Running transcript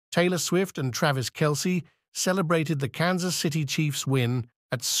Taylor Swift and Travis Kelce celebrated the Kansas City Chiefs' win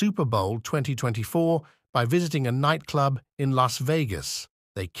at Super Bowl 2024 by visiting a nightclub in Las Vegas.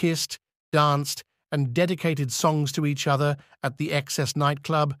 They kissed, danced, and dedicated songs to each other at the XS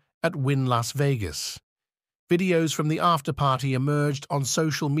nightclub at Wynn Las Vegas. Videos from the after-party emerged on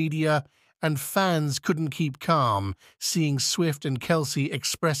social media, and fans couldn't keep calm seeing Swift and Kelce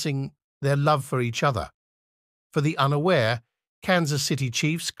expressing their love for each other. For the unaware, Kansas City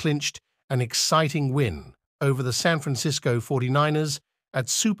Chiefs clinched an exciting win over the San Francisco 49ers at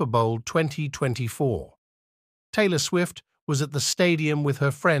Super Bowl 2024. Taylor Swift was at the stadium with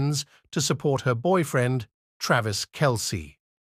her friends to support her boyfriend, Travis Kelce.